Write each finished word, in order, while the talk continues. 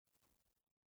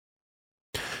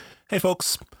Hey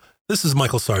folks, this is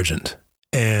Michael Sargent,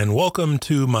 and welcome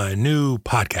to my new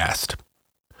podcast.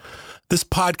 This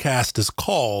podcast is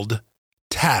called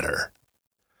Tatter.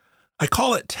 I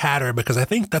call it Tatter because I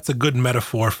think that's a good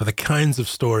metaphor for the kinds of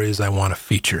stories I want to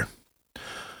feature.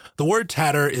 The word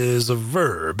tatter is a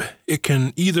verb. It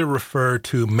can either refer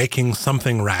to making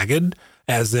something ragged,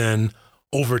 as in,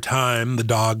 over time, the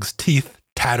dog's teeth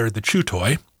tattered the chew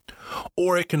toy,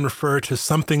 or it can refer to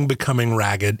something becoming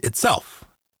ragged itself,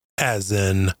 as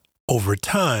in, over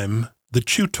time, the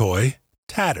chew toy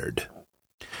tattered.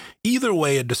 Either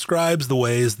way, it describes the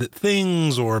ways that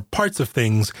things or parts of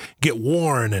things get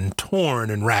worn and torn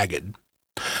and ragged.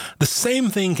 The same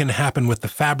thing can happen with the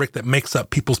fabric that makes up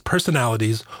people's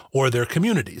personalities or their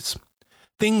communities.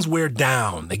 Things wear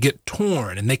down, they get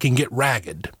torn, and they can get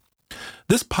ragged.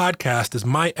 This podcast is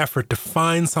my effort to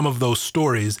find some of those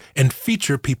stories and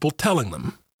feature people telling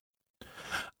them.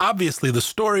 Obviously, the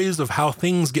stories of how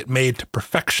things get made to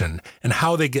perfection and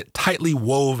how they get tightly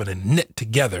woven and knit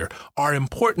together are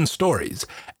important stories,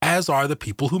 as are the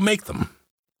people who make them.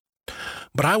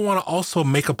 But I want to also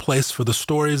make a place for the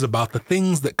stories about the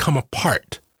things that come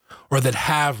apart or that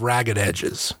have ragged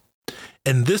edges.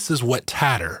 And this is what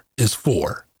Tatter is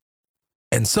for.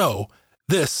 And so,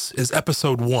 this is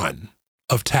episode 1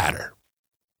 of Tatter.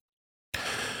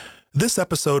 This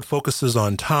episode focuses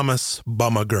on Thomas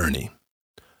Bumma Gurney.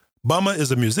 Bumma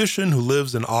is a musician who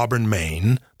lives in Auburn,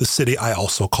 Maine, the city I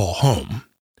also call home.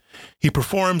 He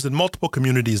performs in multiple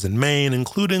communities in Maine,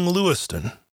 including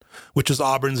Lewiston, which is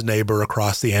Auburn's neighbor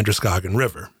across the Androscoggin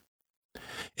River.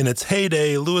 In its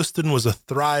heyday, Lewiston was a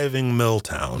thriving mill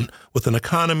town with an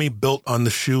economy built on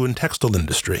the shoe and textile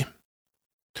industry.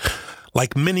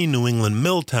 Like many New England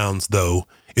mill towns, though,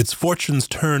 its fortunes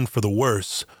turned for the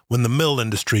worse when the mill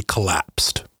industry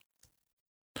collapsed.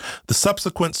 The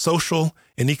subsequent social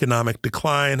and economic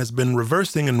decline has been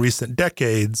reversing in recent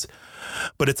decades,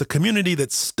 but it's a community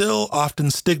that's still often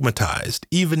stigmatized,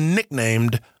 even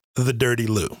nicknamed the Dirty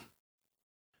Lou.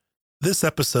 This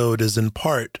episode is in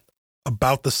part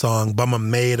about the song Bumma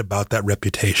made about that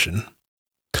reputation.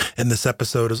 And this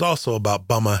episode is also about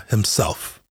Bumma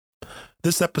himself.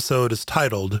 This episode is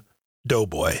titled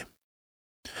Doughboy.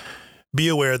 Be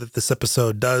aware that this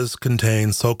episode does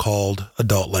contain so-called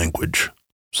adult language.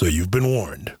 So you've been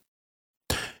warned.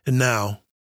 And now,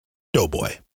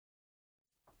 Doughboy.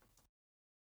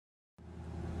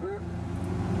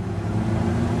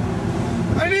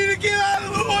 I need to get out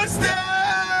of Lewiston!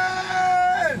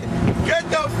 Get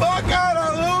the fuck out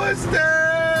of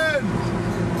Lewiston!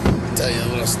 I'll tell you a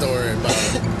little story about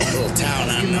a little town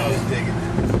I know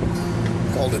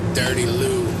called the Dirty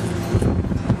Lou.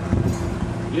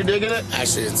 You digging it?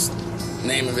 Actually,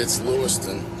 name of it's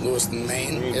Lewiston,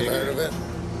 Maine. You ever heard of it?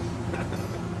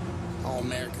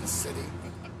 All-American city.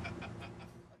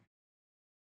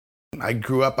 I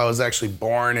grew up, I was actually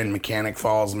born in Mechanic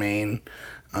Falls, Maine,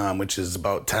 which is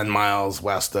about 10 miles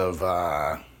west of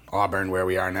Auburn, where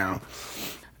we are now.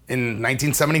 In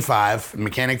 1975, in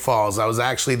Mechanic Falls, I was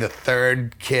actually the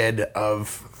third kid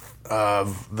of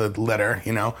the litter,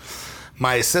 you know.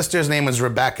 My sister's name was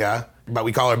Rebecca, but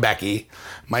we call her Becky.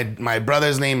 My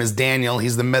brother's name is Daniel.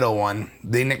 He's the middle one.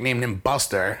 They nicknamed him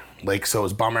Buster. So it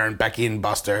was Bummer and Becky and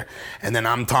Buster. And then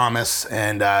I'm Thomas,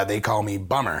 and they call me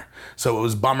Bummer. So it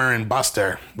was Bummer and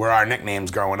Buster were our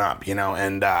nicknames growing up, you know.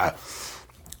 And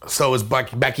so it was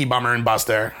Becky, Bummer, and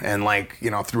Buster. And,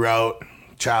 throughout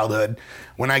childhood,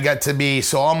 when I got to be...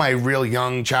 So all my real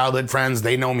young childhood friends,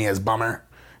 they know me as Bummer,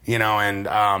 you know.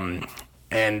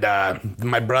 And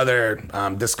my brother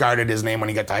discarded his name when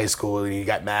he got to high school. He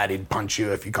got mad. He'd punch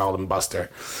you if you called him Buster.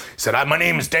 He said, my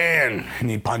name is Dan. And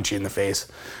he'd punch you in the face.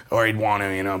 Or he'd want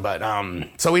to, you know. But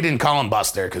so we didn't call him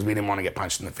Buster because we didn't want to get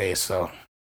punched in the face. So.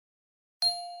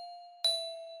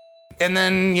 And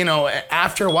then, you know,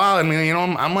 after a while, I mean, you know,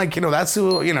 I'm like, you know, that's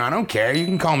who, you know, I don't care. You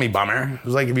can call me Bummer. It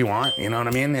was like, if you want, you know what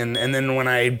I mean? And then when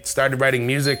I started writing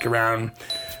music around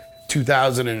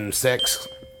 2006,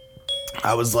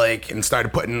 I was like, and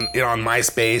started putting it on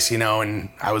MySpace, you know, and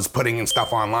I was putting in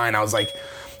stuff online. I was like,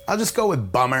 I'll just go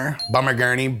with Bumma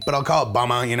Gurney, but I'll call it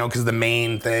Bumma, you know, because the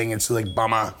main thing, it's like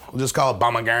Bumma. We'll just call it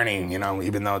Bumma Gurney, you know,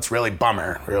 even though it's really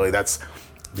Bummer. Really, that's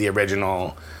the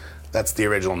original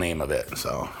name of it,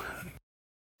 so.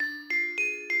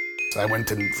 I went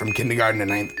from kindergarten to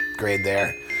 9th grade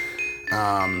there.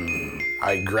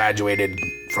 I graduated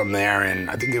from there, and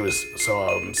I think it was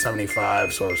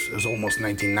 75, so it was almost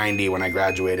 1990 when I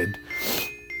graduated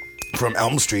from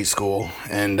Elm Street School,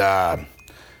 and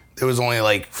there was only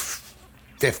like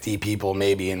 50 people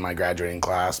maybe in my graduating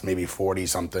class, maybe 40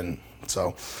 something.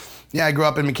 So yeah, I grew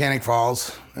up in Mechanic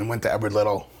Falls and went to Edward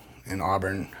Little in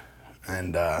Auburn,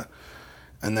 And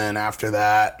then after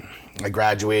that, I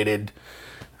graduated.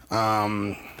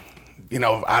 Out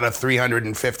of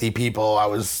 350 people, I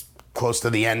was close to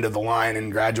the end of the line in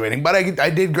graduating. But I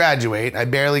did graduate. I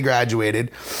barely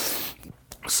graduated.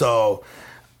 So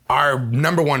our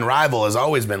number one rival has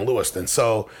always been Lewiston.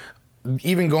 So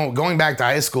even going back to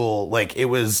high school, like, it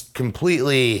was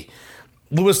completely...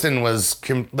 Lewiston was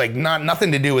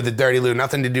nothing to do with the Dirty Lou,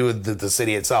 nothing to do with the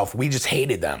city itself. We just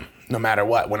hated them no matter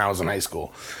what when I was in high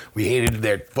school. We hated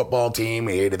their football team.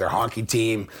 We hated their hockey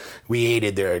team. We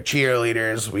hated their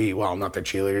cheerleaders. Not their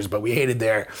cheerleaders, but we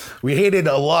hated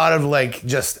a lot of, like,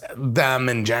 just them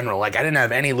in general. Like, I didn't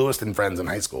have any Lewiston friends in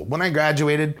high school. When I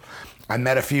graduated, I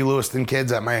met a few Lewiston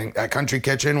kids at Country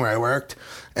Kitchen where I worked,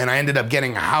 and I ended up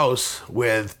getting a house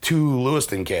with 2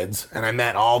 Lewiston kids, and I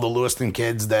met all the Lewiston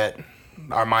kids that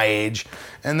are my age,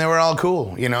 and they were all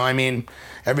cool.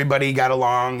 Everybody got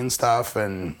along and stuff,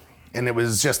 and it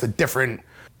was just a different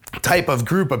type of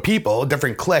group of people, a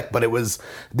different clique, but they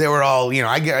were all,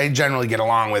 I generally get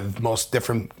along with most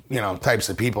different, types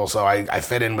of people, so I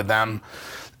fit in with them,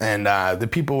 and the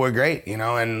people were great,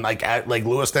 and at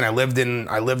Lewiston, I lived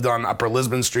on Upper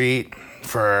Lisbon Street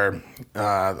for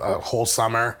a whole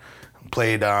summer,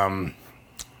 played,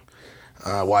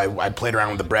 I played around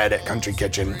with the bread at Country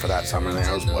Kitchen for that summer.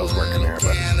 I was working there.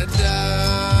 But.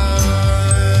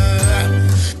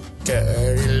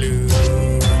 Dirty Lou.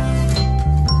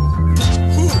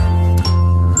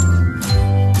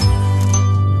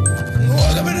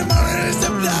 Woke up in the morning and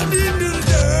stepped down into the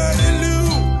Dirty Lou.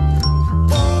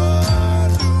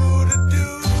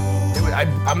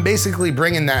 I'm basically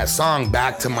bringing that song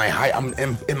back to my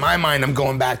in my mind, I'm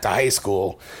going back to high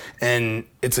school. And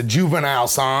it's a juvenile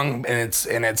song, and it's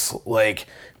like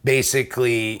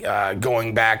basically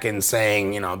going back and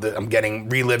saying, that I'm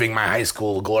reliving my high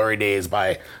school glory days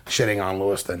by shitting on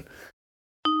Lewiston.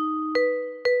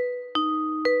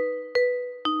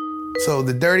 So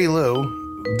the Dirty Lou,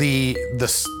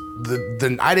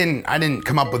 I didn't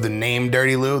come up with the name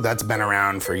Dirty Lou. That's been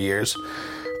around for years.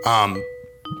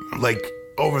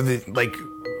 Over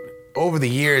the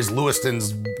years,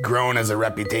 Lewiston's grown as a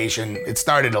reputation. It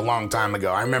started a long time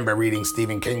ago. I remember reading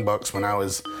Stephen King books when I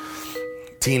was a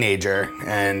teenager,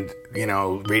 and,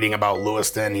 reading about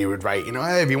Lewiston, he would write,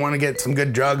 hey, if you want to get some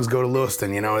good drugs, go to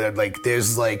Lewiston.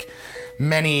 There's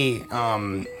many,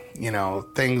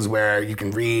 things where you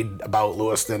can read about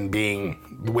Lewiston being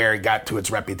where it got to its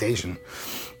reputation.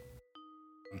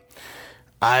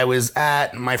 I was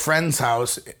at my friend's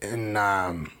house in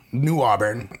New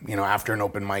Auburn, after an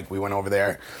open mic, we went over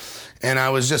there, and I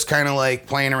was just kind of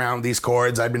playing around with these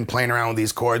chords. I'd been playing around with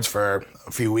these chords for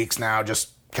a few weeks now,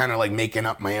 just kind of making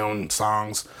up my own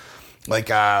songs.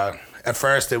 At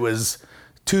first it was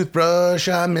toothbrush,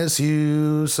 I miss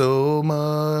you so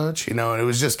much, and it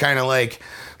was just kind of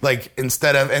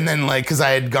instead of, and then because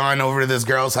I had gone over to this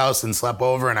girl's house and slept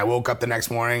over, and I woke up the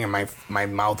next morning and my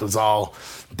mouth was all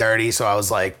dirty, so I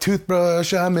was like,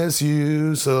 toothbrush, I miss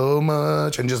you so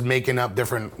much, and just making up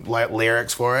different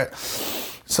lyrics for it.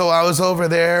 So I was over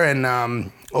there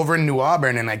and over in New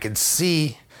Auburn, and I could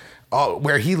see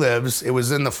where he lives. It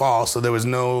was in the fall, so there was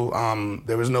no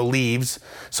leaves,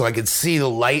 so I could see the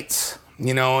lights,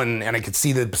 and I could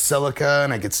see the Basilica,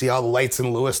 and I could see all the lights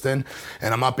in Lewiston,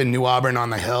 and I'm up in New Auburn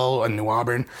on the hill in New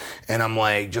Auburn, and I'm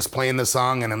just playing the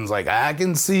song, and I'm I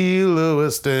can see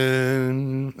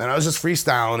Lewiston, and I was just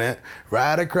freestyling it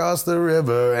right across the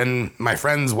river, and my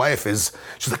friend's wife she's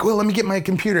like, well, let me get my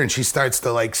computer, and she starts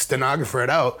to stenographer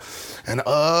it out, and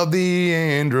of the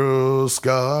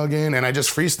Androscoggin, and I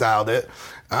just freestyled it.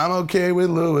 I'm okay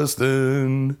with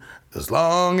Lewiston, as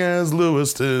long as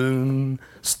Lewiston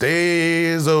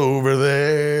stays over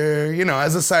there.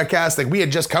 As a sarcastic, we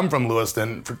had just come from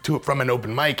Lewiston, from an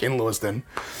open mic in Lewiston.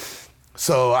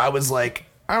 So I was like,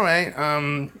 all right,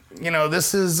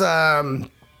 this is not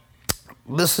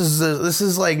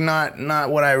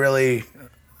what I really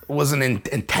wasn't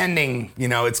intending.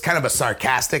 It's kind of a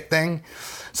sarcastic thing.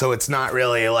 So it's not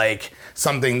really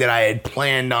something that I had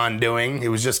planned on doing. It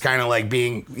was just kind of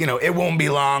being, it won't be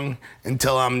long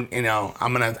until I'm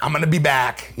gonna be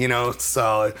back,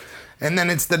 so, and then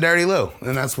it's the Dirty Lou,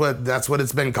 and that's what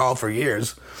it's been called for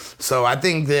years. So I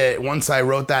think that once I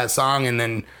wrote that song and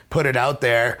then put it out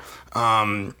there,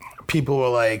 people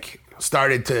were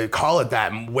started to call it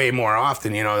that way more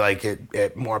often,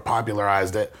 it more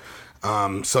popularized it.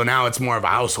 So now it's more of a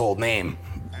household name.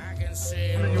 I can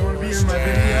see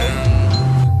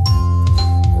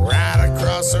right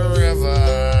across the river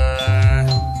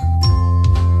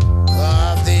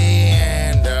of the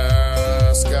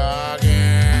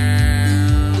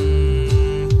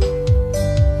Androscoggin.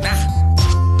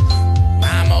 Nah,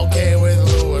 I'm okay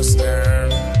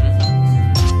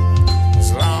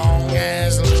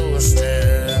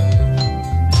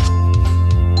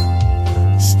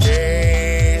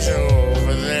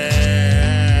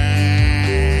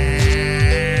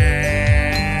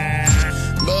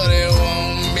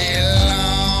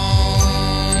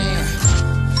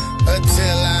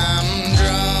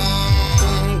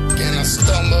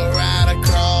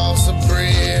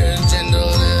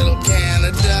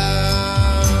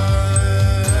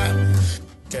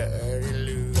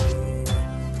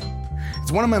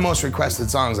It's one of my most requested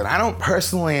songs, and I don't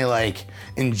personally like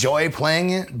enjoy playing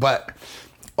it, but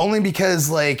only because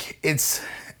like it's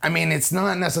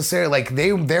not necessarily like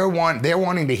they're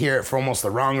wanting to hear it for almost the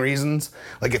wrong reasons.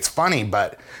 Like it's funny,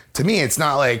 but to me it's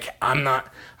not like I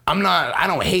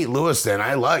don't hate Lewiston.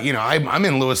 I love, I'm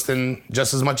in Lewiston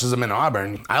just as much as I'm in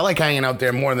Auburn. I like hanging out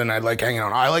there more than I like hanging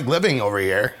out. I like living over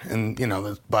here, and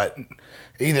but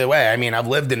either way, I mean, I've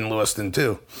lived in Lewiston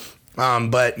too.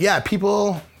 But yeah,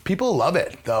 people love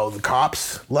it though. The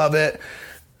cops love it.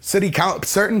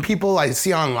 Certain people I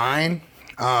see online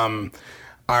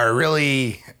are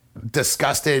really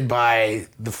disgusted by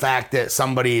the fact that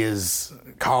somebody is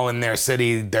calling their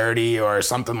city dirty or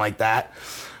something like that.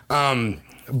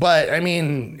 But I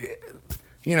mean,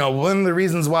 one of the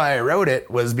reasons why I wrote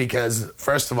it was because,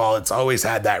 first of all, it's always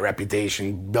had that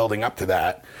reputation building up to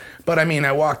that. But I mean,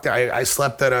 I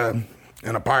slept at an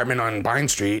apartment on Pine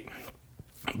Street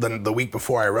the week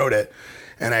before I wrote it.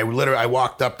 And I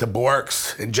walked up to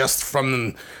Bork's, and just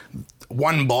from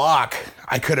one block,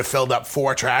 I could have filled up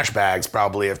 4 trash bags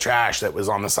probably of trash that was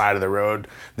on the side of the road.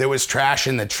 There was trash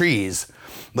in the trees.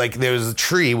 Like there was a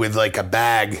tree with like a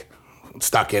bag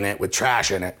stuck in it with trash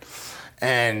in it.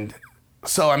 And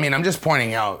so, I mean, I'm just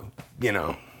pointing out,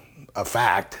 a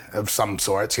fact of some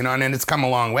sorts, and it's come a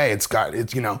long way. It's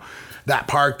that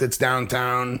park that's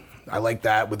downtown. I like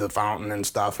that with the fountain and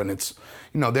stuff. And it's,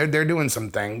 they're doing some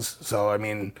things. So, I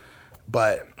mean,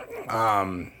 but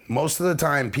most of the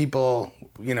time people,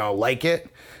 like it,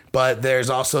 but there's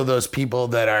also those people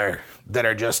that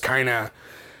are just kind of,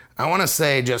 I want to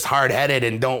say just hard-headed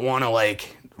and don't want to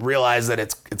like realize that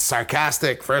it's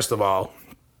sarcastic, first of all.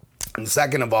 And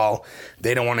second of all,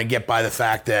 they don't want to get by the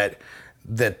fact that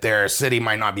their city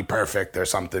might not be perfect or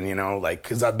something, like,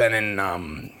 cause I've been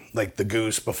in like the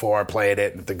Goose before, played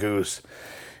it at the Goose.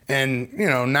 And,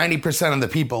 90% of the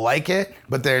people like it,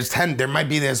 but there might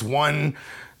be this one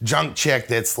junk chick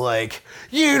that's like,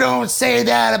 you don't say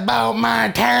that about my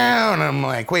town. I'm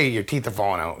like, wait, your teeth are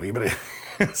falling out.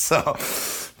 So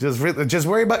just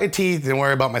worry about your teeth and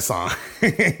worry about my song.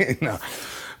 No,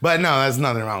 but no, there's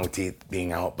nothing wrong with teeth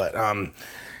being out. But,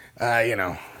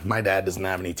 my dad doesn't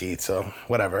have any teeth, so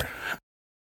whatever.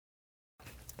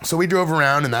 So we drove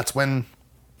around, and that's when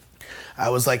I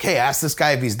was like, hey, ask this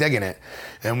guy if he's digging it.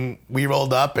 And we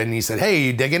rolled up and he said, hey,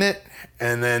 you digging it?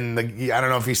 And then I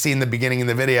don't know if you've seen the beginning of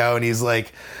the video, and he's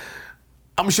like,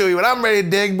 I'm gonna show you what I'm ready to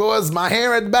dig, boys. My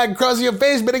hair at the back across your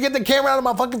face, better get the camera out of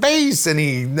my fucking face.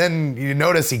 And then you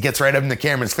notice he gets right up in the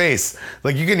camera's face.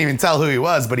 Like you couldn't even tell who he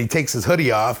was, but he takes his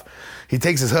hoodie off. He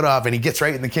takes his hood off and he gets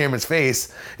right in the camera's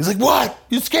face. He's like, what?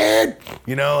 You scared?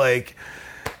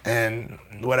 And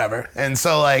whatever. And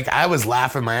so like I was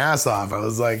laughing my ass off. I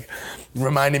was like,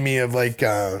 reminding me of like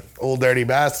Old Dirty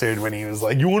Bastard when he was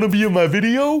like, you want to be in my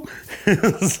video?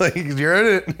 It's like, you're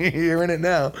in it. You're in it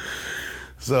now.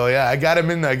 So yeah, I got him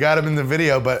in the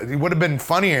video, but it would have been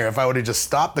funnier if I would have just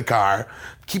stopped the car,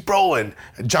 keep rolling,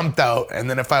 jumped out, and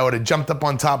then if I would have jumped up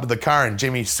on top of the car and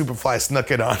Jimmy Superfly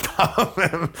snuck it on top of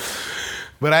him.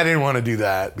 But I didn't want to do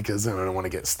that because I don't want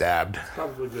to get stabbed. It's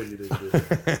probably good you didn't do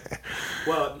that.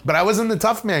 Well, but I was in the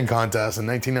Tough Man contest in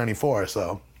 1994,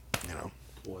 so,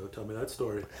 Boy, tell me that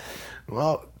story.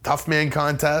 Well, Tough Man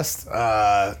contest,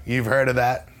 you've heard of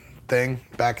that thing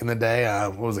back in the day.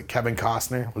 What was it? Kevin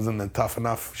Costner was in the Tough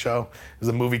Enough show. It was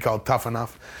a movie called Tough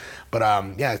Enough. But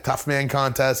yeah, Tough Man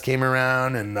contest came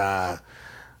around, and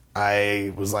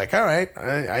I was like, all right.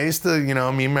 I used to,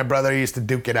 me and my brother used to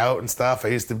duke it out and stuff. I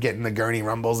used to get in the Gurney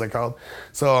Rumbles, they're called.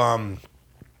 So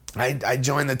I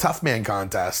joined the Tough Man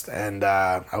contest, and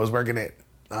I was working at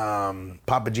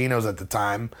Papa Gino's at the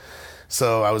time.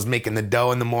 So I was making the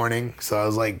dough in the morning. So I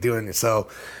was like doing it. So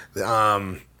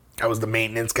I was the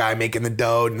maintenance guy making the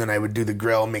dough, and then I would do the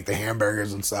grill, make the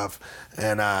hamburgers and stuff.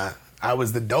 And I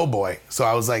was the doughboy. So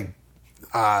I was like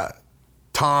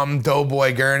Tom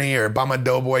Doughboy Gurney or Bumma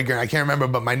Doughboy Gurney. I can't remember,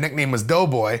 but my nickname was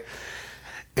Doughboy.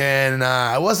 And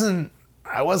I wasn't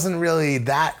really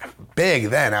that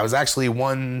big then. I was actually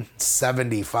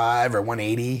 175 or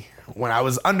 180 when I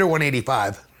was under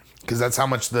 185, because that's how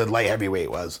much the light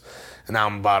heavyweight was. And now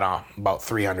I'm about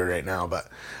 300 right now. But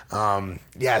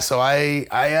yeah, so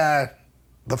I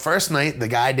the first night the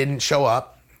guy didn't show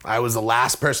up. I was the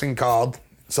last person called,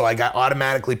 so I got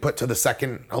automatically put to the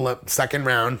second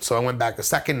round. So I went back the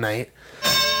second night,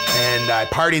 and I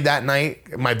partied that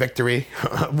night. My victory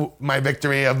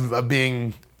of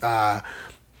being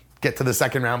get to the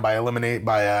second round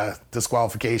by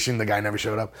disqualification. The guy never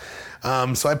showed up.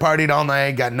 So I partied all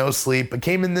night, got no sleep. I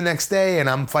came in the next day, and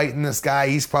I'm fighting this guy.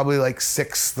 He's probably like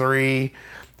 6'3",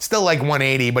 still like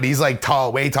 180, but he's like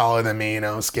tall, way taller than me,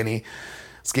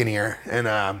 skinnier. And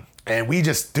And we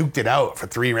just duked it out for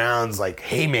 3 rounds, like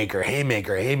haymaker,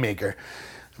 haymaker, haymaker.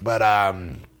 But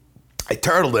I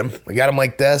turtled him. I got him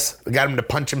like this. I got him to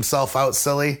punch himself out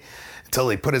silly until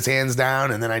he put his hands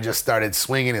down, and then I just started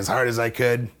swinging as hard as I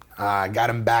could. Got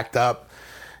him backed up.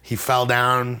 He fell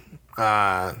down,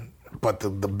 but the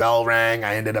bell rang.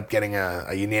 I ended up getting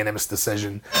a unanimous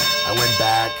decision. I went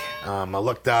back. I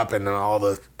looked up, and then all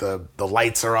the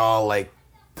lights are all like,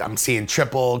 I'm seeing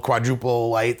triple, quadruple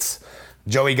lights.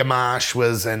 Joey Gamache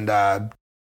was, and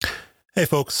Hey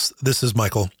folks, this is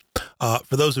Michael.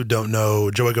 For those who don't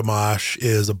know, Joey Gamache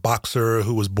is a boxer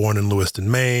who was born in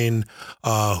Lewiston, Maine,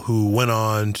 who went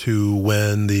on to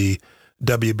win the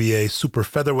WBA super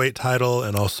featherweight title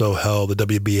and also held the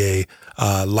WBA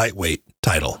lightweight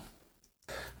title.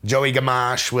 Joey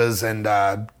Gamache was, and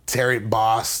Terry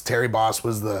Boss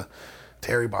was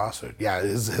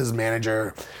his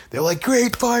manager. They were like,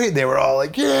 great fight. They were all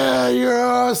like, yeah, you're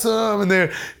awesome. And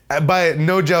they're, by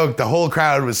no joke, the whole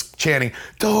crowd was chanting,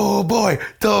 Doughboy,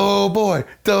 Doughboy,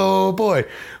 Doughboy.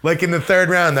 Like in the 3rd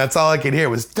round, that's all I could hear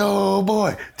was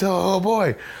Doughboy,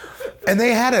 Doughboy. And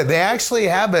they had it. They actually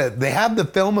have it. They have the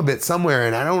film of it somewhere,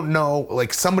 and I don't know,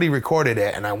 like somebody recorded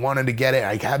it, and I wanted to get it.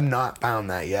 I have not found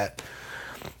that yet.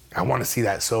 I want to see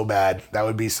that so bad. That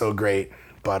would be so great.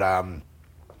 But I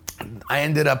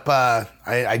ended up,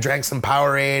 I drank some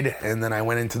Powerade, and then I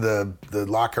went into the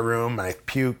locker room, and I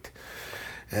puked.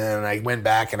 And I went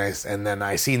back, and then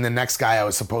I seen the next guy I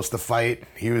was supposed to fight.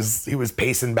 He was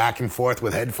pacing back and forth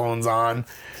with headphones on.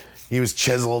 He was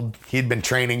chiseled. He'd been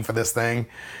training for this thing.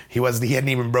 He hadn't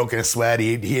even broken a sweat.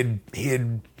 He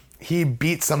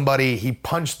beat somebody. He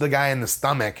punched the guy in the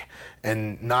stomach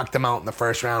and knocked him out in the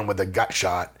 1st round with a gut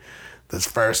shot. The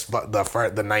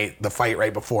fight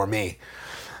right before me.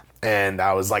 And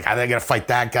I was like, I think I gotta fight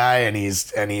that guy, and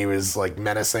he was like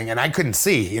menacing, and I couldn't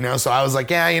see, so I was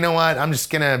like, yeah, you know what? I'm just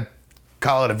gonna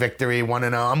call it a victory,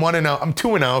 1-0. I'm 1-0. I'm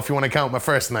 2-0 if you want to count my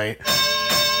first night.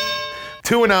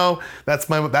 2-0.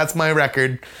 That's my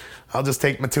record. I'll just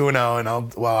take my 2-0, and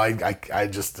I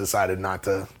just decided not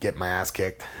to get my ass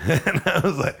kicked. And I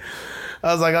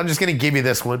was like, I'm just gonna give you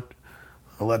this one.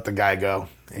 I'll let the guy go,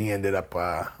 and he ended up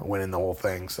winning the whole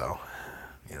thing. So,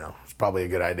 it's probably a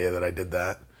good idea that I did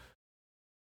that.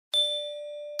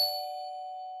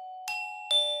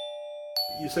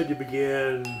 You said you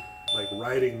began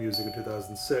writing music in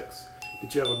 2006.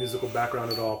 Did you have a musical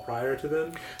background at all prior to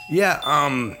then? Yeah,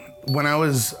 when I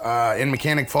was in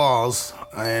Mechanic Falls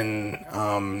in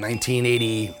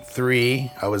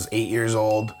 1983, I was 8 years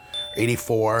old,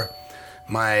 84.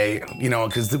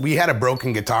 Because we had a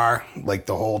broken guitar like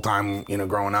the whole time,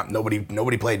 growing up.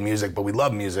 Nobody played music, but we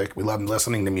loved music. We loved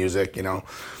listening to music,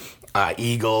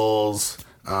 Eagles,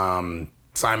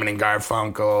 Simon and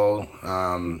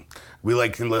Garfunkel. We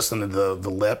liked to listen to the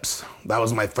Lips. That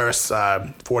was my first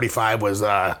 45 was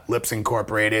Lips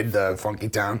Incorporated, Funky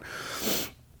Town.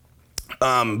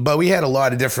 But we had a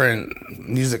lot of different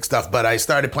music stuff. But I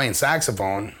started playing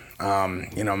saxophone.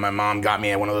 My mom got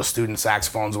me one of those student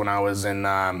saxophones when I was in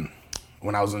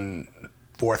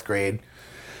 4th grade.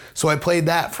 So I played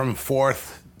that from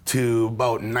 4th to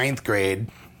about 9th grade.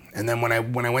 And then when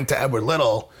I went to Edward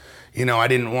Little, I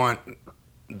didn't want,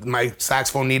 my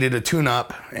saxophone needed a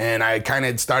tune-up, and I kind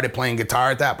of started playing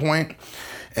guitar at that point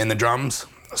and the drums.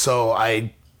 So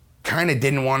I kind of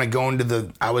didn't want to go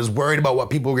into I was worried about what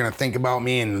people were going to think about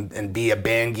me and be a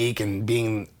band geek, and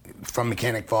being from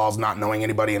Mechanic Falls, not knowing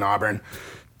anybody in Auburn.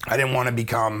 I didn't want to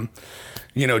become,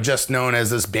 just known as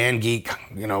this band geek,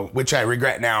 which I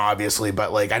regret now, obviously,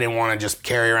 but I didn't want to just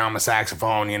carry around my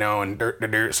saxophone, and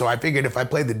dirt. So I figured if I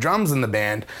played the drums in the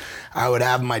band, I would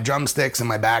have my drumsticks in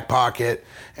my back pocket,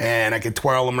 and I could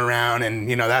twirl them around, and,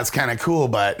 that's kind of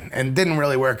cool, and it didn't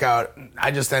really work out.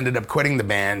 I just ended up quitting the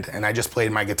band, and I just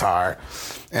played my guitar,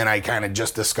 and I kind of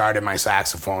just discarded my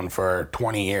saxophone for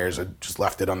 20 years. I just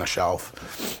left it on the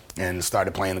shelf and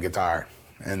started playing the guitar.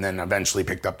 And then eventually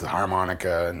picked up the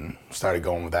harmonica and started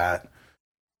going with that.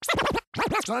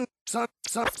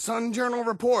 Sun Journal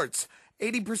reports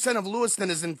 80% of Lewiston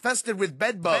is infested with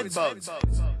bed bugs.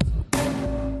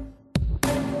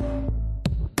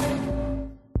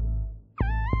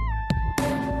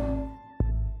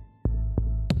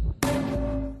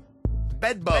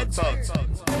 Bed bugs.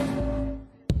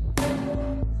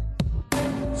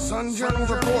 Sun Journal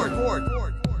report.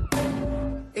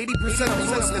 80% of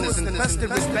Lewiston is infested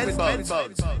with bed bugs.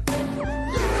 It's all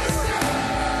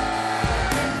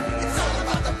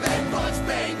about the bed bugs,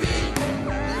 baby.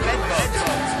 Bed bugs.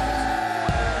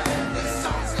 This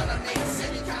song's gonna make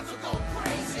city council go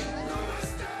crazy.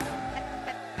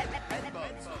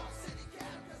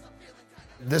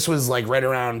 This was like right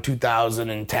around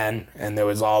 2010, and there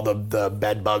was all the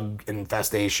bed bug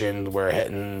infestation were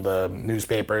hitting the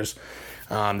newspapers.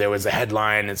 There was a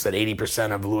headline that said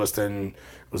 80% of Lewiston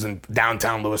was in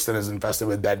downtown Lewiston is infested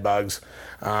with bed bugs.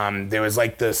 There was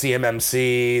like the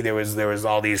CMMC. There was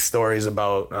all these stories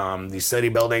about these city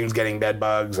buildings getting bed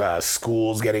bugs,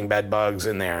 schools getting bed bugs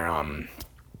in their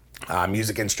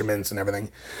music instruments and everything.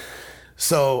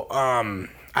 So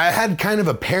I had kind of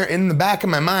in the back of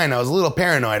my mind, I was a little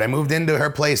paranoid. I moved into her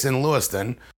place in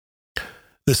Lewiston.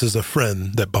 This is a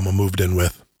friend that Bumma moved in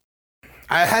with.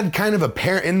 I had kind of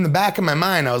in the back of my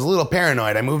mind, I was a little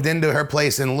paranoid. I moved into her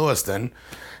place in Lewiston,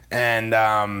 and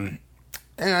I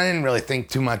didn't really think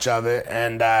too much of it.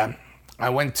 And I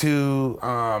went to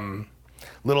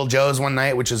Little Joe's one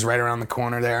night, which is right around the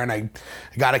corner there, and I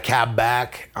got a cab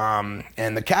back.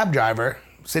 And the cab driver,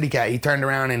 City Cat, he turned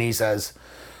around and he says,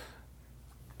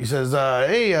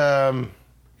 "Hey,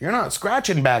 you're not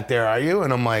scratching back there, are you?"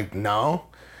 And I'm like, "No."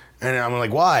 And I'm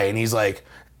like, "Why?" And he's like,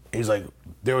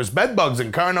 "There was bed bugs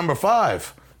in car number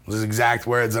 5. Was his exact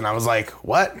words. And I was like,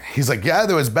 "What?" He's like, "Yeah,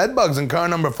 there was bed bugs in car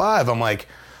number 5. I'm like,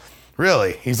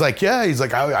 "Really?" He's like, "Yeah." He's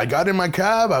like, I got in my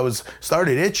cab. I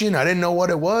started itching. I didn't know what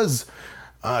it was.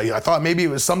 I thought maybe it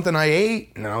was something I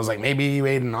ate. And I was like, maybe you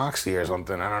ate an Oxy or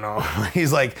something. I don't know.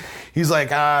 He's like,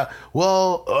 no,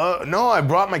 I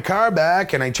brought my car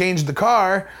back and I changed the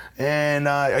car and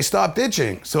I stopped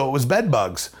itching. So it was bed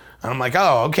bugs." And I'm like,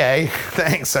 "Oh, okay.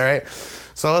 Thanks. All right."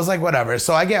 So I was like, whatever.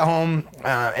 So I get home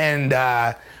and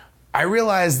I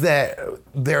realized that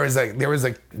there was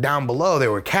a down below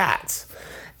there were cats,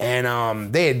 and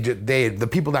the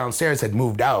people downstairs had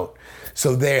moved out,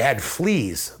 so they had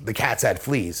fleas. The cats had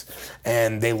fleas,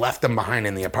 and they left them behind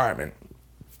in the apartment.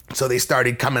 So they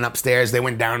started coming upstairs. They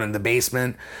went down in the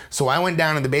basement. So I went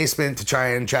down in the basement to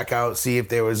try and check out, see if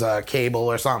there was a cable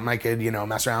or something I could,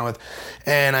 mess around with.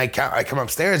 And I come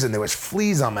upstairs and there was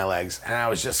fleas on my legs. And I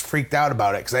was just freaked out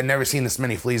about it because I'd never seen this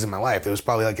many fleas in my life. There was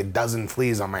probably like a dozen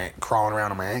fleas crawling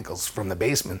around on my ankles from the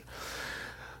basement.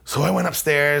 So I went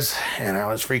upstairs and I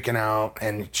was freaking out.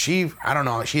 And she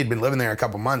had been living there a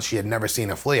couple months. She had never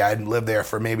seen a flea. I had lived there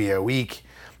for maybe a week.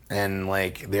 And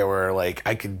they were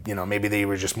I could, maybe they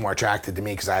were just more attracted to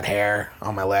me because I had hair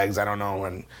on my legs. I don't know,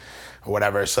 or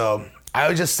whatever. So I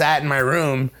was just sat in my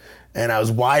room and I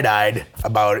was wide-eyed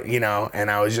about it,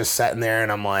 and I was just sitting there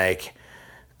and I'm like,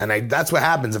 that's what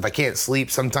happens. If I can't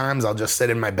sleep sometimes, I'll just sit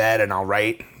in my bed and I'll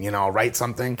write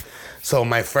something. So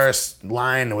my first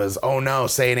line was, "Oh no,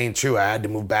 say it ain't true. I had to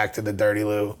move back to the Dirty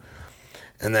Lou."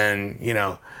 And then,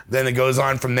 then it goes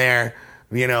on from there.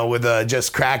 With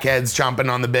just crackheads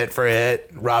chomping on the bit for a hit,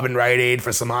 robbing Rite Aid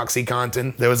for some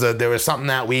OxyContin. There was something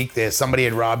that week that somebody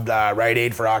had robbed Rite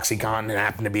Aid for OxyContin, and it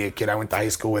happened to be a kid I went to high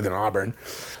school with in Auburn.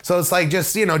 So it's like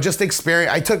just experience.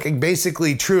 I took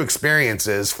basically true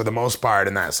experiences for the most part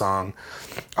in that song.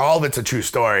 All of it's a true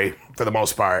story for the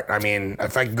most part. I mean,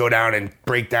 if I could go down and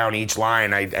break down each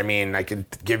line, I could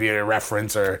give you a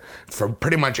reference or for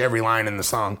pretty much every line in the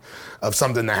song of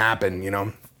something that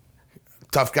happened,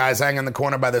 Tough guys hanging in the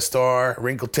corner by the store,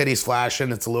 wrinkled titties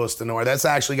flashing, it's a Lewiston Or. That's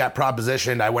actually got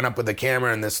propositioned. I went up with the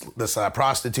camera and this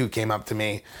prostitute came up to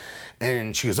me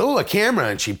and she goes, "Oh, a camera."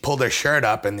 And she pulled her shirt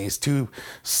up and these 2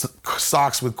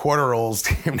 socks with quarter rolls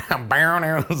came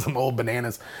down, some old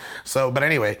bananas. So, but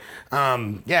anyway,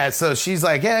 so she's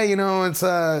like, "Yeah, it's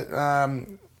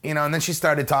and then she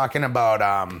started talking about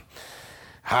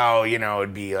how,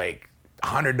 it'd be like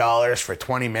 $100 for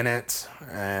 20 minutes.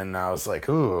 And I was like,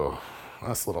 ooh,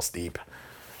 that's a little steep.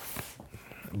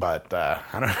 But I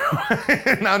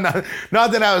don't know.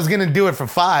 not that I was gonna do it for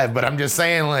 5, but I'm just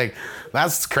saying,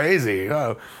 that's crazy.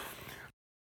 Oh.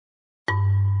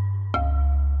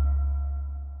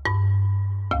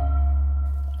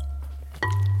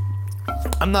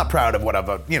 I'm not proud of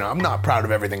I'm not proud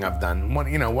of everything I've done.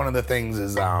 One of the things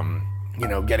is,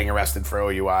 getting arrested for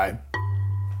OUI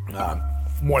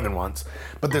more than once.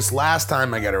 But this last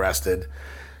time I got arrested,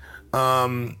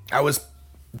 I was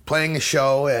playing a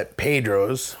show at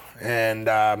Pedro's, and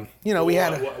we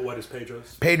had what is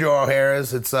Pedro's? Pedro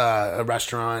O'Hara's. It's a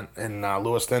restaurant in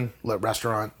Lewiston,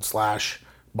 restaurant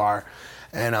 / bar,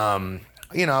 and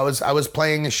I was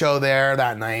playing a show there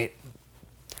that night,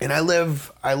 and I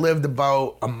lived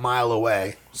about a mile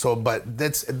away. So, but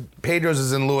Pedro's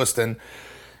is in Lewiston.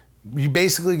 You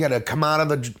basically got to come out of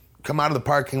the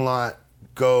parking lot,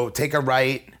 go take a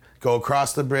right, go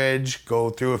across the bridge, go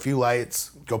through a few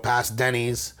lights, go past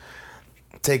Denny's,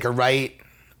 take a right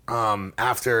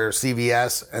after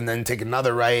CVS, and then take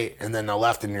another right, and then a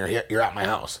left, and you're at my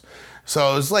house.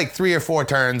 So it was like 3 or 4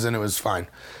 turns, and it was fine.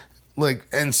 Like,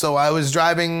 and so I was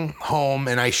driving home,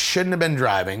 and I shouldn't have been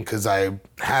driving because I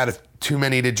had too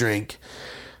many to drink.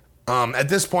 At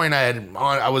this point,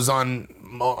 I was on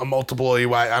a multiple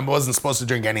OUI. I wasn't supposed to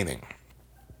drink anything.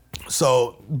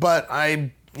 So, but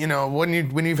when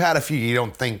you've had a few, you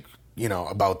don't think,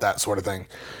 about that sort of thing.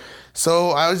 So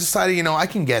I was decided, I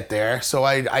can get there. So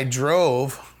I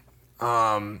drove,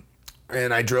 and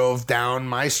I drove down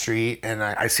my street, and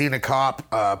I seen a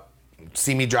cop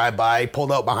see me drive by,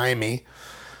 pulled out behind me.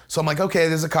 So I'm like, okay,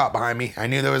 there's a cop behind me. I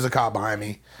knew there was a cop behind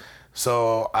me.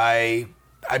 So I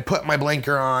put my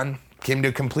blinker on, came to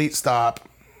a complete stop,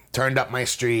 turned up my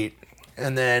street,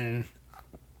 and then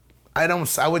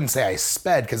I wouldn't say I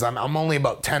sped because I'm only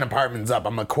about 10 apartments up.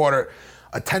 I'm a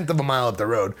tenth of a mile up the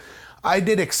road. I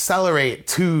did accelerate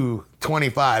to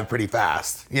 25 pretty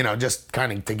fast, just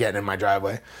kind of to get in my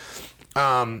driveway.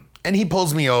 And he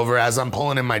pulls me over as I'm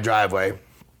pulling in my driveway.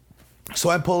 So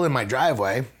I pull in my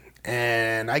driveway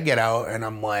and I get out and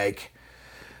I'm like,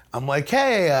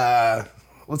 hey,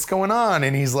 what's going on?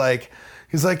 And he's like,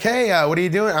 hey, what are you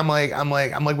doing? I'm like,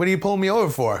 what are you pulling me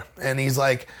over for? And he's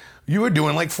like, you were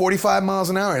doing like 45 miles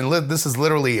an hour. And this is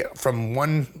literally from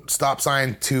one stop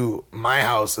sign to my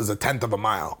house is a tenth of a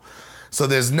mile. So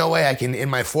there's no way in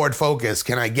my Ford Focus,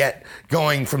 can I get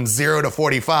going from 0 to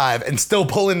 45 and still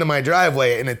pull into my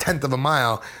driveway in a tenth of a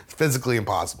mile? It's physically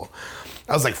impossible.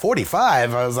 I was like,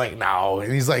 45? I was like, no.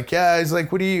 And he's like, yeah. He's like,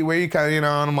 where are you kind of, and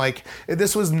I'm like,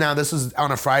 this was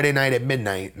on a Friday night at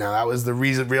midnight. Now that was the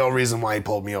real reason why he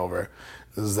pulled me over,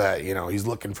 is that, he's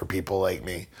looking for people like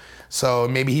me. So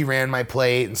maybe he ran my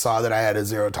plate and saw that I had a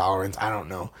zero tolerance. I don't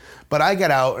know. But I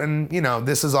get out and,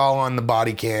 this is all on the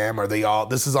body cam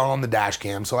this is all on the dash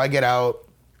cam. So I get out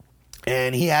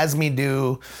and he has me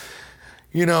do,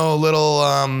 little,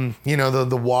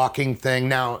 the walking thing.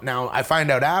 Now I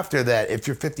find out after that if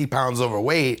you're 50 pounds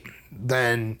overweight,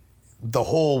 then the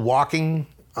whole walking,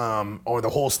 or the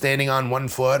whole standing on one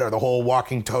foot or the whole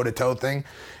walking toe to toe thing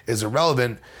is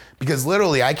irrelevant, because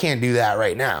literally I can't do that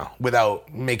right now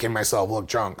without making myself look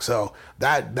drunk. So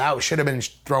that should have been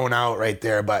thrown out right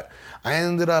there, but I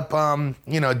ended up,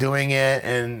 doing it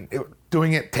and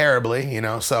doing it terribly,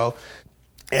 so.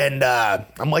 And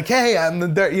I'm like, hey, I'm the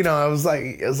dirt, I was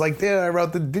like, dude, I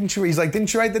wrote he's like,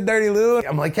 didn't you write the Dirty Lou?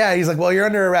 I'm like, yeah. He's like, well, you're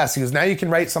under arrest. He goes, now you can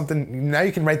write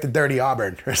the Dirty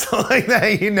Auburn or something like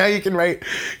that. Now you can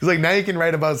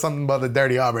write about something about the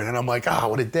Dirty Auburn. And I'm like, oh,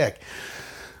 what a dick.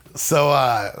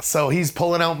 So he's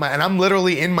pulling out and I'm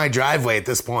literally in my driveway at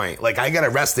this point. Like I got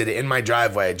arrested in my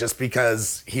driveway just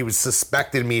because he was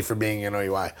suspected me for being an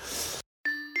OUI.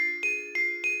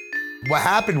 What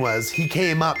happened was he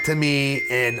came up to me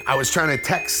and I was trying to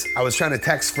text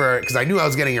because I knew I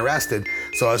was getting arrested.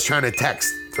 So I was trying to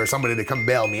text for somebody to come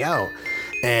bail me out.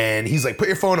 And he's like, put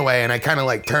your phone away. And I kind of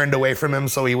like turned away from him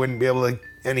so he wouldn't be able to,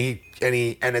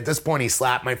 and at this point he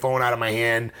slapped my phone out of my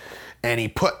hand and he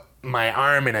put my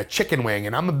arm in a chicken wing,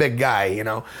 and I'm a big guy,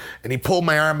 and he pulled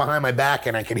my arm behind my back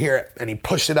and I could hear it, and he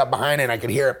pushed it up behind it and I could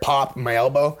hear it pop in my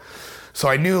elbow. So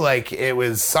I knew like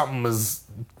something was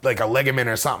like a ligament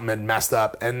or something had messed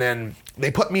up. And then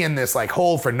they put me in this like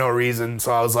hole for no reason.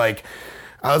 So I was like,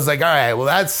 all right, well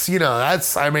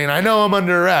I know I'm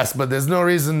under arrest, but there's no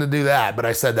reason to do that. But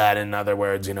I said that in other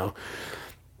words, And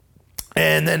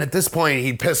then at this point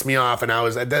he pissed me off and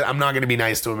I'm not going to be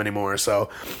nice to him anymore. So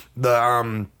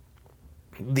the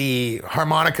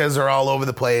harmonicas are all over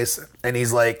the place, and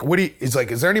he's like, he's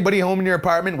like, is there anybody home in your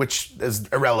apartment? Which is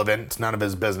irrelevant. It's none of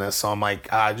his business. So I'm like,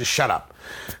 just shut up.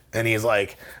 And he's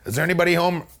like, is there anybody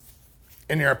home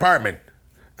in your apartment?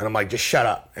 And I'm like, just shut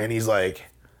up. And he's like,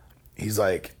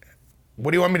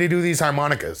 what do you want me to do with these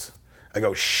harmonicas? I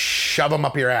go, shove them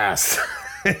up your ass.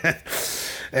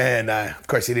 And of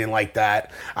course he didn't like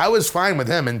that. I was fine with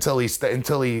him until he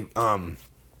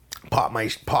popped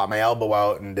my elbow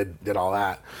out and did all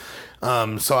that.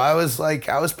 So I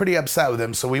was pretty upset with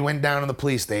him. So we went down to the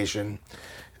police station,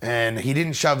 and he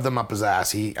didn't shove them up his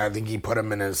ass. I think he put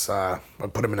them in his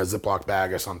Ziploc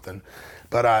bag or something.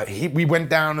 But we went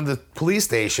down to the police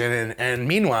station, and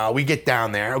meanwhile we get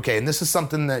down there. Okay, and this is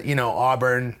something that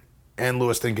Auburn and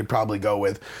Lewiston could probably go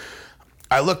with.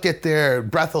 I looked at their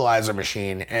breathalyzer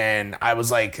machine, and I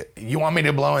was like, "You want me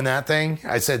to blow in that thing?"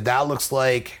 I said, "That looks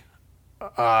like."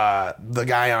 The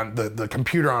guy on the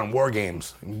computer on War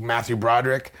Games, Matthew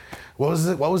Broderick. What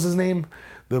was his name?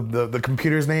 The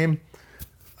computer's name?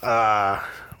 I'll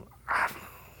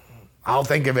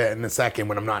think of it in a second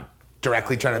when I'm not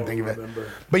directly trying to think of it. remember.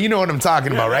 But you know what I'm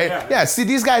talking about, right? yeah. See,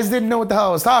 these guys didn't know what the hell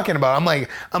I was talking about. I'm like,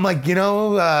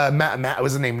 Matt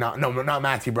was the name? Not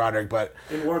Matthew Broderick, but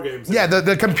In War Games. yeah,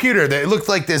 the computer. It looked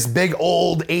like this big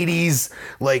old '80s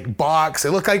like box.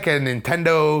 It looked like a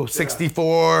Nintendo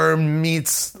 64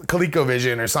 meets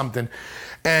ColecoVision or something,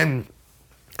 and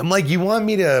I'm like, you want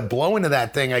me to blow into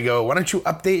that thing? I go, why don't you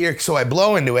update your... So I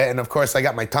blow into it, and of course I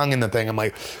got my tongue in the thing. I'm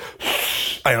like,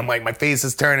 my face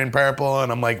is turning purple,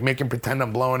 and I'm like making pretend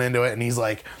I'm blowing into it, and he's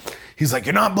like,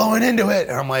 you're not blowing into it.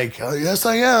 And I'm like, oh, yes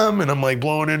I am. And I'm like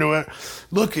blowing into it.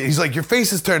 Look, he's like, your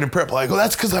face is turning purple. I go,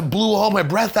 that's because I blew all my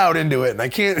breath out into it, and I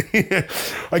can't,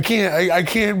 I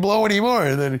can't blow anymore.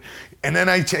 And then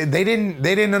they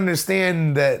didn't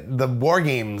understand that the War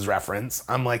Games reference.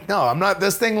 I'm like, no, I'm not.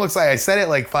 This thing looks like I said it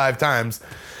like 5 times.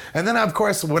 And then of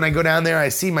course when I go down there, I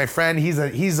see my friend. He's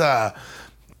 2 out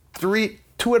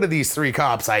of these 3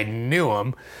 cops, I knew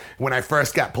him when I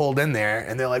first got pulled in there,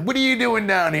 and they're like, what are you doing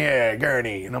down here,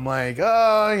 Gurney? And I'm like,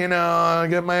 oh, I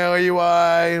get my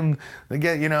OUI, and I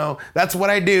get, that's what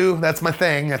I do. That's my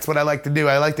thing. That's what I like to do.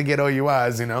 I like to get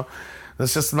OUIs,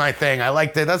 That's just my thing.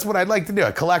 That's what I'd like to do. I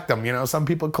collect them, Some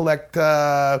people collect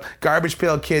Garbage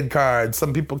Pail Kid cards.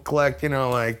 Some people collect,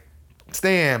 like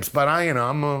stamps, but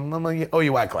I'm a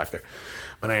OUI collector.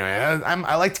 But anyway,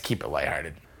 I like to keep it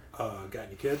lighthearted. Got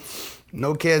any kids?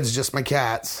 No kids, just my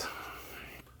cats.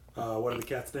 What are the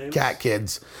cats' names? Cat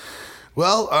kids.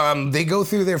 Well, they go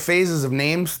through their phases of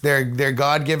names. Their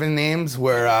God-given names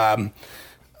were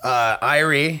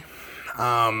Irie,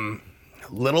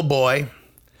 Little Boy,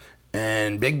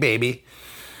 and Big Baby.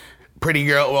 Pretty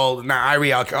Girl. Well, not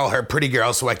Irie. I'll call her Pretty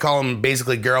Girl. So I call them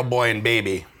basically Girl, Boy, and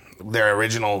Baby. Their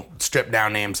original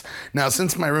stripped-down names. Now,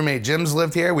 since my roommate Jim's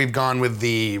lived here, we've gone with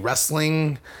the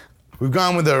wrestling. We've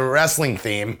gone with the wrestling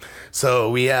theme.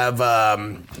 So we have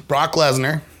Brock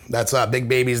Lesnar. That's Big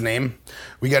Baby's name.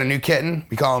 We got a new kitten.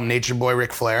 We call him Nature Boy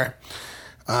Ric Flair.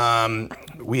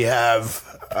 We have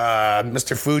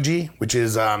Mr. Fuji, which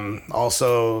is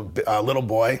also a little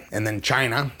boy. And then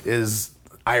China is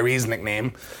Irie's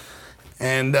nickname.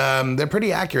 And they're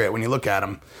pretty accurate when you look at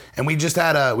them. And we just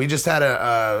had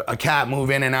a cat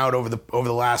move in and out over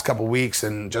the last couple weeks,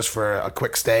 and just for a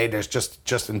quick stay. There's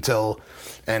just until,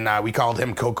 and we called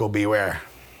him Coco Beware,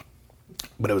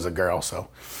 but it was a girl, so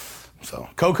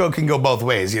Coco can go both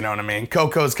ways. You know what I mean?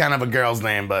 Coco's kind of a girl's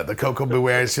name, but the Coco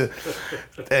Beware,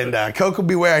 Coco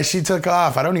Beware, she took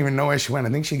off. I don't even know where she went.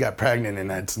 I think she got pregnant and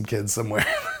had some kids somewhere.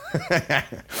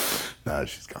 No,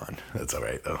 she's gone. That's all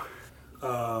right though.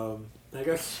 I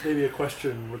guess maybe a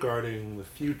question regarding the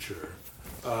future.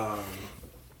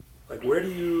 Like, where do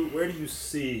you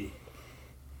see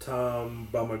Tom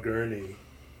Bummer Gurney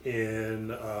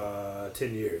in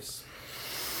 10 years?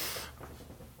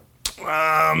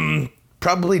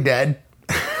 Probably dead.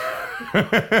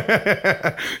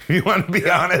 If you want to be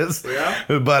honest.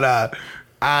 Yeah. But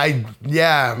I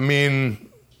mean,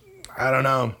 I don't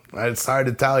know. It's hard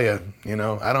to tell you.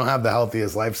 I don't have the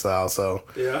healthiest lifestyle, so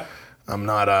Yeah. I'm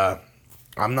not.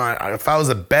 If I was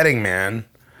a betting man,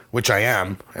 which I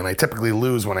am, and I typically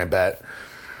lose when I bet.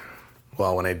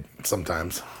 Well,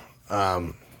 sometimes.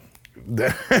 I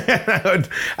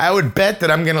would bet that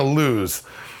I'm gonna lose.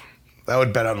 I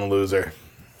would bet on the loser.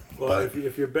 Well,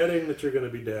 if you're betting that you're going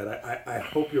to be dead, I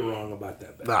hope you're wrong about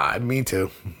that bet. Me too.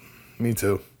 I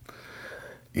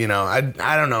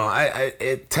don't know.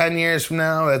 10 years from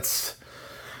now, that's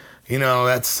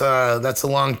a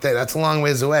long thing. That's a long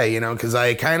ways away, because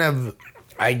I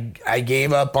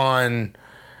gave up on.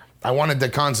 I wanted to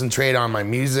concentrate on my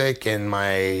music and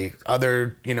my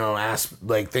other,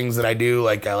 things that I do.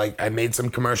 I made some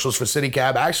commercials for City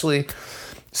Cab. Actually,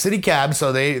 City Cab.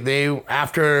 So they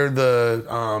after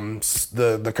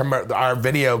our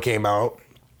video came out,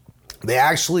 they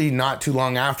actually not too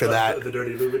long after that. The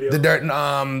Dirty Lou video?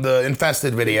 The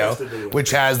Infested video, which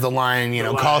has the line,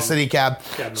 call City Cab.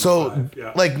 So, 5,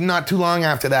 yeah. Not too long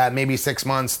after that, maybe 6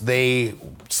 months, they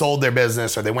sold their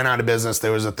business or they went out of business.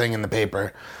 There was a thing in the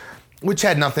paper, which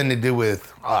had nothing to do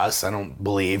with us, I don't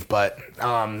believe. But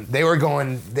they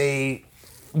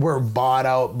were bought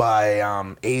out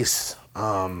by Ace,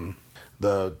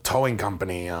 the towing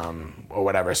company, or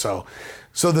whatever. So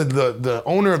the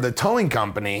owner of the towing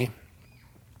company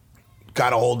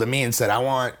got a hold of me and said, I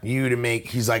want you to make,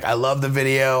 he's like, I love the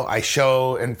video. I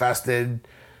show Infested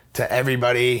to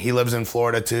everybody. He lives in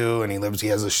Florida too, and he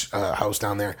has a house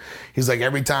down there. He's like,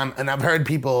 every time, and I've heard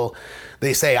people,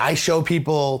 they say, I show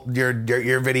people your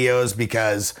videos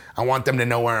because I want them to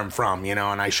know where I'm from, you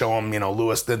know, and I show them, you know,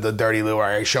 Lewis did the Dirty Lou, or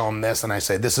I show them this, and I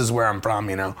say, this is where I'm from,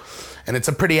 you know, and it's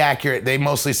a pretty accurate, they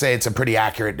mostly say it's a pretty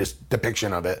accurate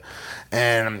depiction of it.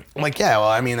 And I'm like, yeah, well,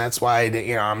 I mean, that's why,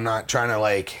 you know, I'm not trying to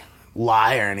like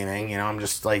lie or anything, you know, I'm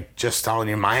just telling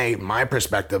you my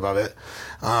perspective of it.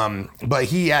 But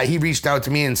he reached out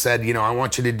to me and said, you know, I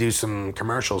want you to do some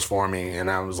commercials for me. And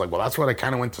I was like, well, that's what I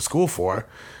kind of went to school for,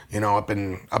 you know, up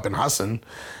in Husson.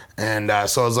 And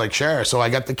so I was like, sure. So I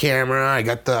got the camera, I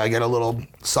got a little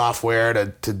software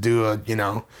to do a, you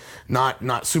know,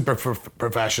 not super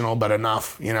professional, but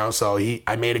enough, you know. So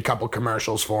I made a couple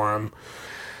commercials for him.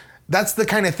 That's the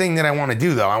kind of thing that I want to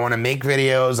do, though. I want to make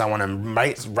videos. I want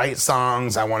to write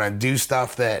songs. I want to do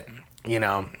stuff that, you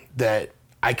know, that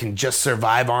I can just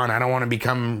survive on. I don't want to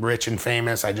become rich and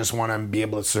famous. I just want to be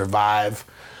able to survive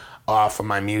off of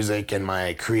my music and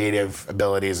my creative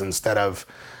abilities instead of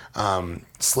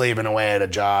slaving away at a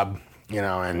job, you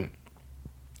know. And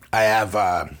I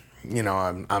have, you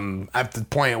know, I'm at the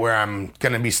point where I'm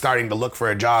going to be starting to look for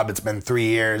a job. It's been 3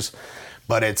 years,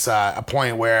 but it's a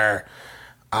point where,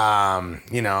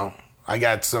 you know, I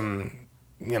got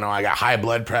high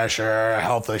blood pressure,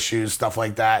 health issues, stuff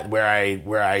like that,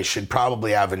 where I should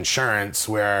probably have insurance,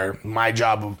 where my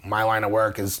line of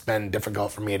work has been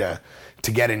difficult for me to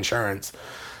get insurance.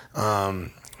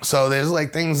 So there's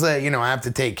like things that, you know, I have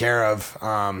to take care of.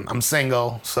 I'm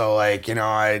single, so like, you know,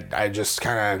 I just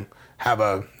kind of have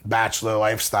a bachelor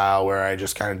lifestyle where I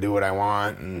just kind of do what I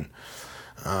want. And,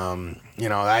 you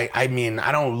know, I mean,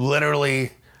 I don't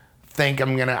literally think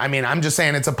I'm just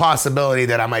saying it's a possibility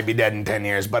that I might be dead in 10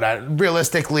 years, but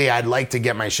realistically, I'd like to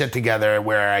get my shit together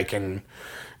where I can,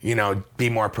 you know, be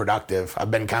more productive. I've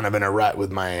been kind of in a rut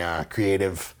with my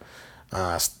creative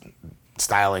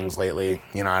stylings lately.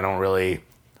 You know, I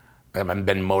haven't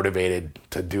been motivated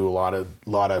to do a lot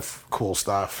of cool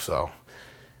stuff. So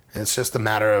it's just a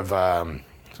matter of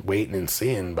waiting and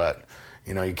seeing, but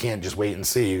you know, you can't just wait and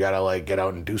see. You gotta like get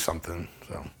out and do something.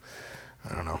 So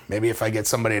I don't know. Maybe if I get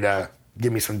somebody to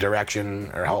give me some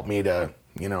direction or help me to,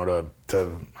 you know,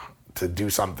 to do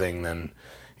something, then,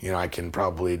 you know, I can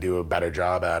probably do a better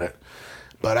job at it.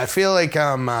 But I feel like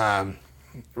I'm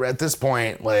at this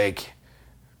point, like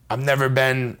I've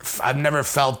never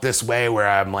felt this way where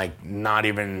I'm like not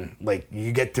even like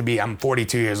I'm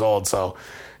 42 years old, so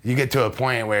you get to a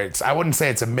point where I wouldn't say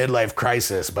it's a midlife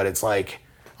crisis, but it's like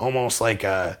almost like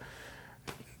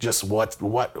just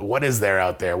what is there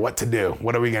out there? What to do?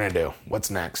 What are we gonna do? What's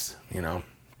next? You know.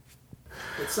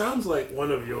 It sounds like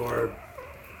one of your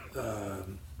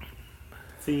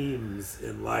themes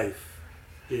in life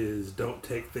is don't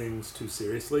take things too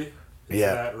seriously. Is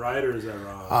that right or is that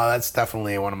wrong? Oh, that's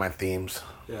definitely one of my themes.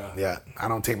 Yeah. I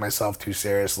don't take myself too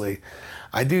seriously.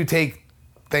 I do take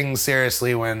things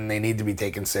seriously when they need to be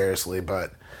taken seriously,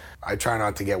 but I try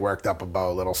not to get worked up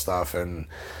about little stuff, and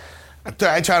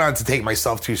I try not to take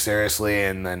myself too seriously.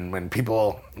 And then when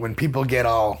people get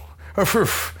all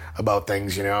about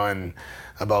things, you know, and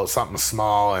about something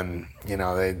small, and you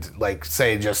know, they like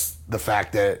say just the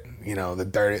fact that, you know, the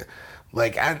dirty,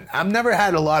 like I've never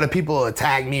had a lot of people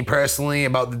attack me personally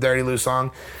about the Dirty Lou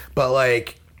song, but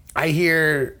like I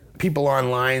hear people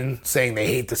online saying they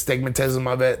hate the stigmatism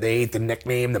of it, they hate the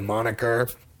nickname, the moniker.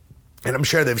 And I'm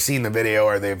sure they've seen the video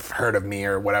or they've heard of me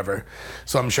or whatever.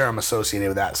 So I'm sure I'm associated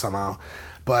with that somehow.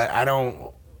 But I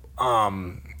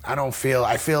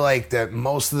feel like that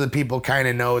most of the people kind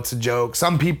of know it's a joke.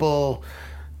 Some people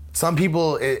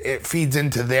it feeds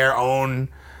into their own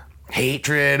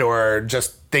hatred or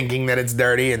just thinking that it's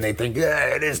dirty, and they think, yeah,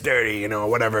 it is dirty, you know,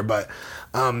 whatever. But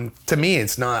to me,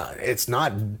 it's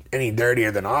not any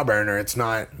dirtier than Auburn, or it's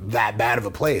not that bad of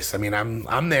a place. I mean,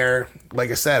 I'm there,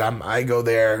 like I said, I go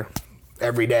there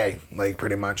every day, like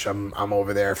pretty much I'm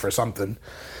over there for something.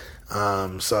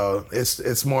 So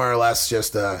it's more or less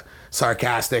just a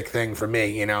sarcastic thing for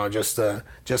me, you know, just the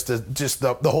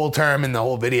whole term and the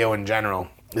whole video in general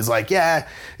is like, yeah,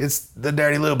 it's the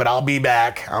Dirty Lou, but I'll be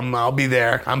back. I'll be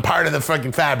there. I'm part of the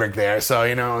fucking fabric there. So,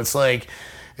 you know, it's like,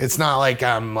 it's not like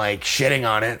I'm like shitting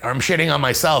on it, or I'm shitting on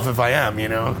myself if I am, you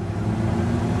know.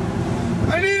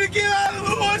 I need to get out of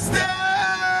Lewiston!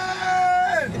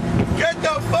 Get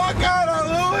the fuck out of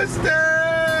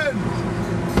Lewiston!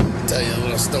 I'll tell you a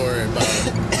little story about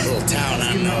a little town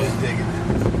I know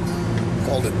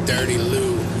called the Dirty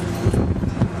Lou.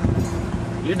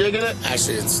 You digging it?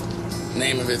 Actually,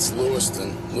 name of it's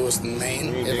Lewiston,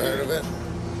 Maine. You ever heard of it?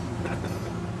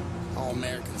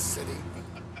 All-American city.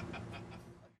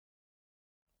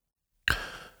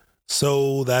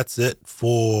 So that's it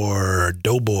for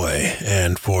Doughboy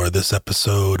and for this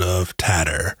episode of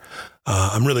Tatter.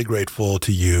 I'm really grateful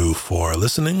to you for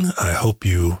listening. I hope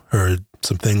you heard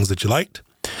some things that you liked.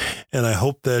 And I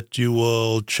hope that you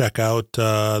will check out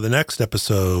the next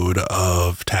episode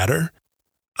of Tatter.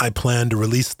 I plan to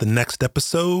release the next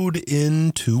episode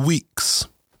in 2 weeks.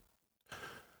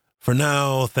 For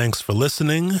now, thanks for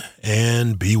listening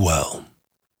and be well.